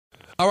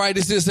All right,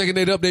 this is Second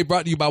Date Update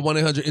brought to you by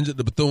 1-800-INJURED,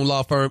 the Bethune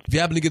Law Firm. If you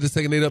happen to get the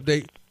Second Date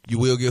Update, you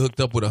will get hooked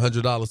up with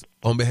 $100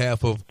 on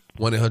behalf of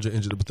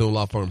 1-800-INJURED, the Bethune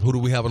Law Firm. Who do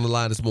we have on the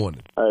line this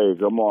morning? Hey,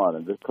 good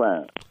morning. This is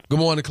Clarence. Good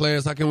morning,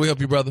 Clarence. How can we help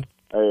you, brother?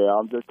 Hey,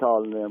 I'm just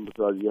calling in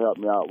because you helped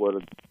me out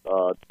with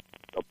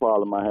a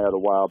problem I had a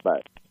while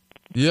back.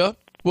 Yeah?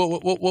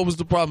 What was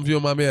the problem, if you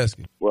don't mind me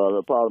asking? Well,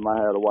 the problem I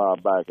had a while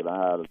back, and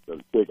I had a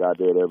chick I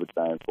did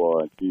everything for,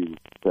 and she was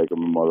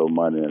taking my little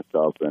money and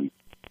stuff, and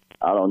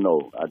I don't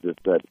know. I just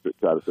had to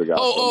try to figure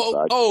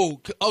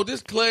out.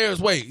 This Clarence.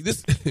 Wait,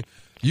 this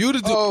you the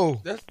dude?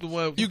 Oh, that's the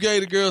one you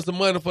gave the girl some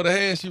money for the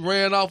hand. She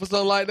ran off or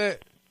something like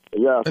that.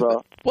 Yeah, sir.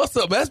 What's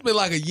up? That's been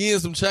like a year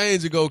and some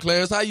change ago,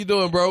 Clarence. How you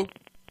doing, bro?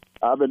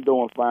 I've been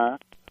doing fine.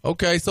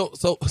 Okay, so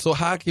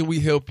how can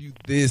we help you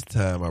this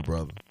time, my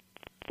brother?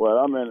 Well,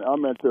 I'm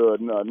into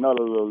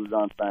another little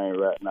done thing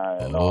right now,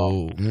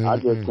 and I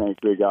just can't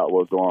figure out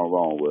what's going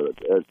wrong with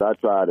it. I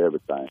tried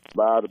everything.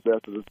 Buy the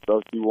best of the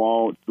stuff she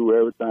wants, do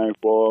everything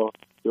for her.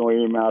 She don't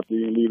even have to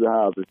even leave the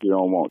house if she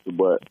don't want to,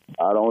 but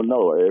I don't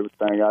know.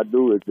 Everything I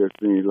do, it just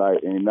seems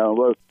like ain't nothing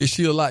worth. Is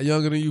she a lot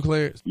younger than you,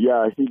 Clarence?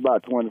 Yeah, she's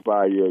about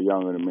 25 years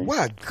younger than me.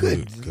 Why,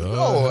 good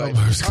Lord.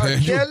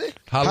 Kelly,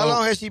 how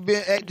long has she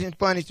been acting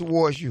funny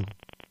towards you?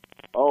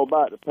 Oh,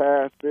 about the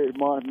past 6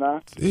 months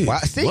now. Wow,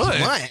 6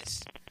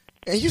 months?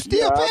 And you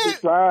still paying? I've been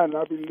trying.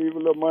 I've been leaving a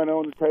little money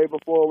on the table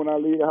for her when I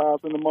leave the house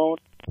in the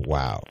morning.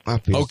 Wow. I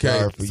feel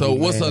sorry for you, so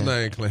what's man.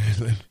 her name, Clarence?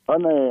 Her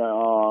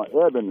name,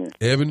 Ebony.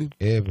 Ebony?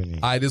 Ebony.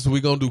 All right, this is what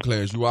we going to do,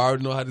 Clarence. You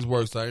already know how this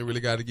works, so I ain't really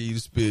got to get you to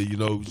spill. You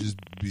know,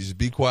 just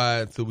be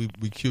quiet until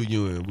we cue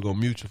you in. We're going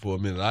to mute you for a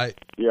minute, all right?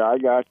 Yeah, I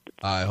got you.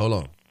 All right, hold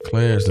on.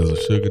 Clarence is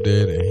a sugar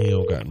daddy, and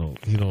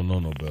he don't know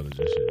no better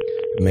just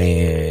yet.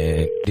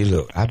 Man,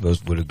 look, I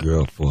was with a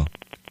girl for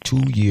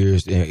 2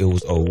 years and it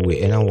was over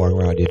with. And I'm walking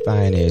around this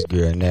fine ass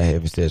girl and now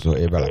having sex with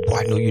everybody like, boy,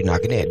 I know you're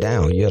knocking that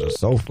down. Yeah, the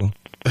sofa.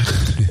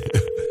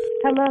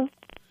 Hello?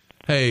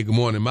 Hey, good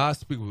morning. May I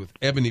speak with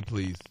Ebony,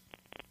 please?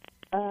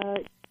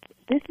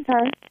 This is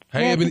her.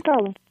 Hey, Ebony.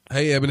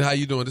 Hey, Ebony, how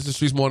you doing? This is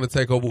Streets Morning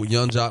Takeover with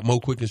Young Jock, Mo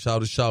Quick, and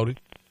Shouty.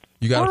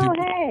 You got a few?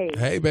 Hey.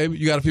 Hey, baby.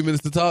 You got a few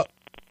minutes to talk?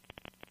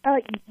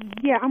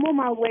 Yeah, I'm on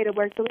my way to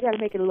work, so we got to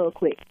make it a little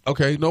quick.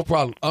 Okay, no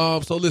problem.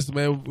 So listen,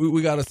 man,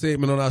 we got a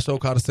segment on our show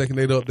called the Second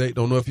Date Update.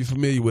 Don't know if you're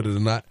familiar with it or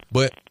not,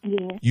 but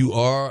you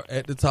are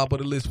at the top of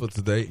the list for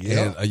today.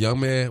 And a young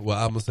man, well,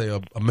 I'm going to say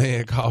a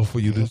man called for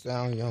you. He don't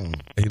sound young.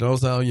 He don't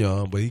sound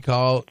young, but he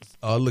called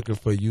looking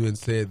for you and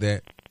said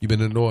that you've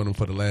been ignoring him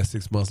for the last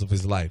 6 months of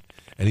his life.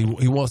 And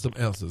he wants some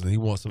answers, and he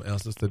wants some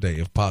answers today,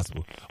 if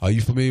possible. Are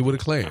you familiar with a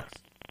Clarence?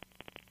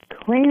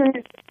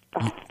 Clarence?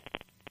 Oh,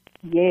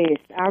 yes,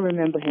 I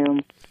remember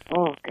him.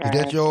 Oh, God.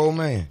 Is that your old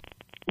man?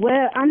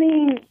 Well, I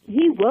mean,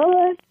 he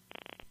was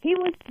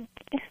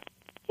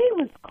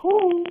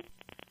cool,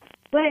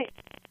 but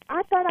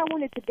I thought I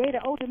wanted to date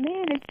an older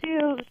man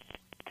until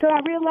I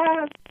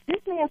realized this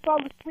man fall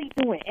asleep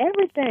doing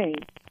everything.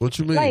 What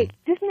you mean? Like,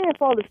 this man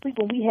fall asleep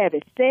when we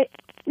having sex.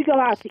 We go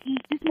out to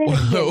eat. This man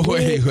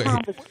wait.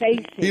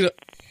 Conversation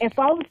and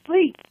fall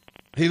asleep.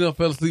 He done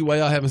fell asleep while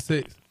y'all having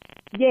sex?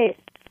 Yes.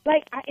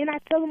 Like, I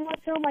tell him,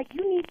 like,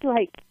 you need to,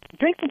 like,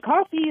 drink some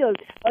coffee or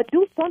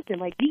do something.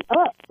 Like, be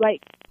up.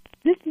 Like,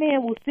 this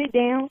man will sit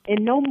down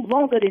and no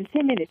longer than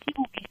 10 minutes, he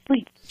will be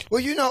asleep. Well,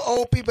 you know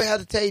old people have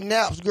to take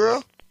naps,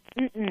 girl.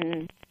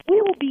 Mm-mm.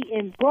 We will be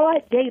in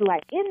broad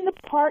daylight in the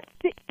park.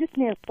 This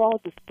man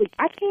falls asleep.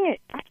 I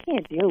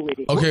can't deal with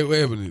it. Okay,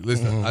 wait a minute.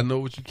 Listen, I know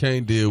what you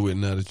can't deal with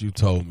now that you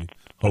told me.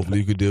 Hopefully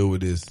you can deal with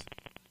this.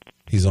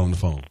 He's on the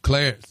phone.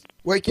 Clarence.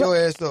 Wake your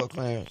ass up,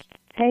 Clarence.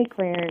 Hey,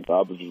 Clarence.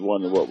 I was just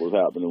wondering what was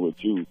happening with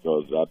you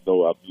because I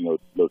know I,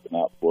 looking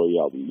out for you.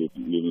 I was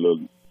leaving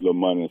little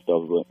money and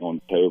stuff on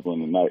the table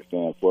and the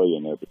nightstand for you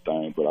and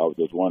everything. But I was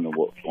just wondering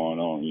what was going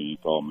on. You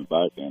called me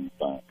back and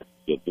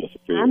just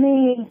disappeared. I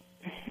mean,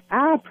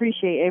 I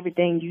appreciate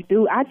everything you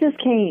do. I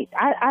just can't.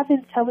 I've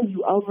been telling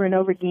you over and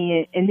over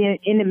again, and then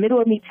in the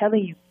middle of me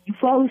telling you, you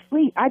fall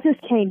asleep. I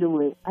just can't do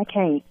it. I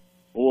can't.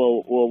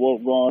 Well,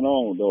 what's going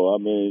on, though? I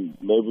mean,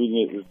 maybe we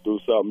need to do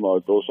something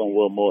or go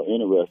somewhere more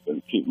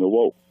interesting to keep me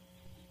woke.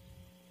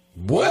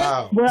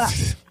 Wow. Well,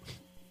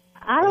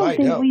 I don't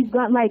think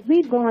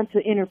we've gone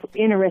to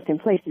interesting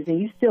places, and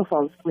you still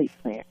fall asleep,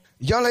 Claire.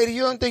 Young lady,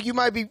 you don't think you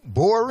might be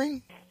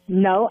boring?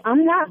 No,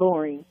 I'm not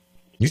boring.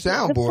 You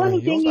sound boring.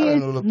 The funny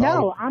thing is,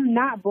 no, I'm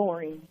not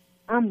boring.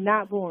 I'm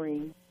not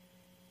boring.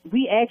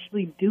 We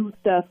actually do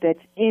stuff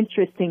that's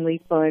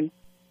interestingly fun,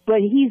 but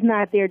he's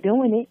not there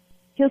doing it.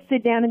 He'll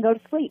sit down and go to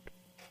sleep.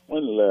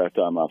 When the last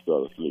time I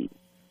fell asleep?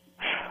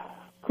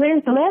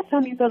 Clarence, the last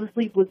time you fell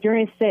asleep was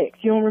during sex.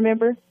 You don't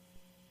remember?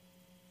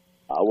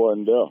 I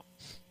wasn't there.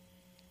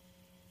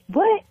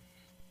 What?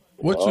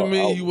 What you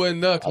mean you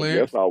wasn't there,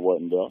 Clarence? I guess I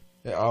wasn't there.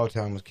 That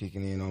Alzheimer's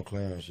kicking in on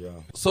Clarence,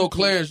 y'all. So,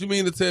 Clarence, you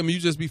mean to tell me you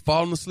just be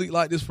falling asleep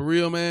like this for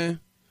real,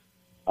 man?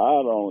 I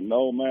don't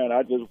know, man.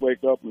 I just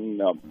wake up and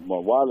my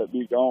wallet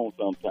be gone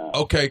sometimes.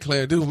 Okay,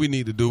 Clarence, this is what we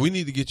need to do. We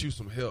need to get you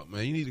some help,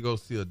 man. You need to go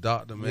see a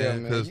doctor,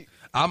 man. Because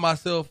I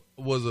myself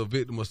was a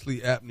victim of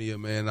sleep apnea,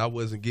 man. I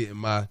wasn't getting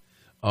my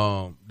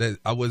that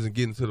I wasn't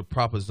getting to the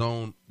proper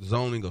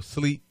zoning of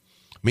sleep.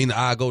 Meaning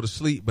I go to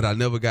sleep, but I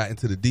never got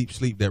into the deep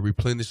sleep that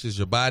replenishes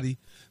your body.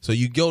 So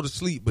you go to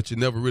sleep, but you're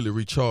never really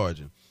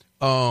recharging.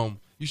 You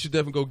should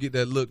definitely go get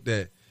that looked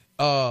at.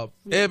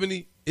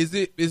 Ebony, is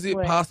it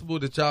possible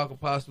that y'all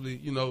could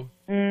possibly,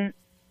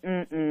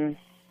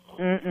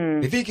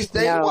 If he can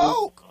stay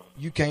woke,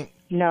 you can't.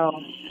 No,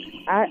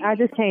 I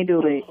just can't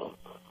do it.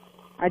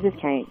 I just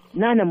can't.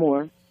 None no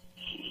more.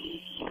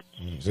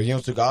 So you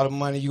don't took all the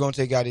money you gonna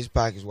take out of his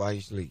pockets while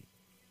he sleep?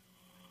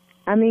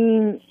 I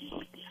mean,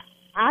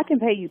 I can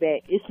pay you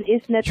back.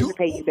 It's nothing to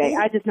pay you back.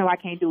 I just know I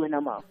can't do it no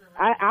more.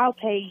 I'll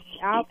pay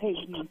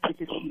you to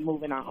just keep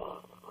moving on.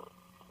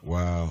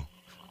 Wow.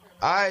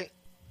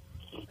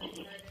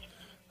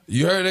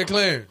 You heard that,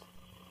 Clarence?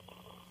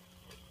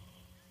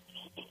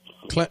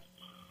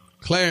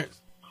 Clarence.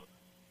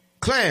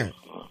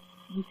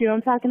 You see what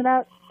I'm talking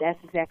about? That's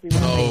exactly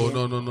what I'm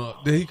saying. No.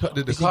 Did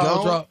the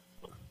call drop?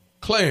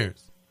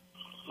 Clarence.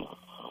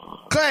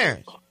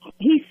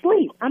 He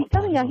sleep. I'm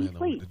telling y'all, he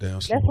sleep.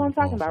 That's what I'm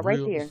talking about right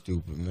there.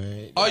 Stupid,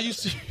 man. Are you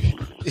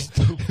serious?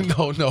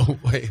 No.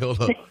 Wait,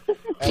 hold up.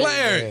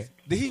 Clarence.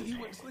 Did he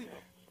went to sleep?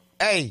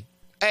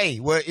 Hey,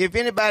 well, if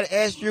anybody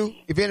asks you,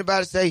 if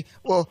anybody say,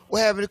 well, what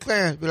happened to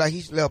Clarence? Be like,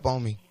 he slept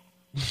on me.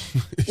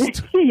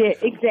 Yeah,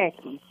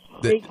 exactly.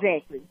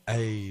 Exactly.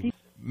 Hey,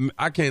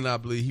 I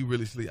cannot believe he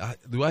really sleep.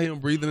 Do I hear him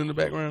breathing in the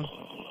background?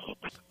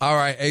 All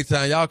right,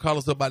 A-Time, y'all call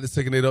us up about the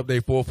Second Date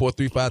Update,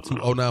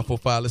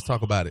 443-520-0945. Let's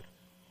talk about it.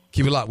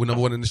 Keep it locked. We're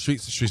number one in the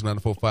streets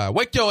 945.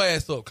 Wake your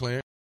ass up,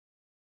 Clarence.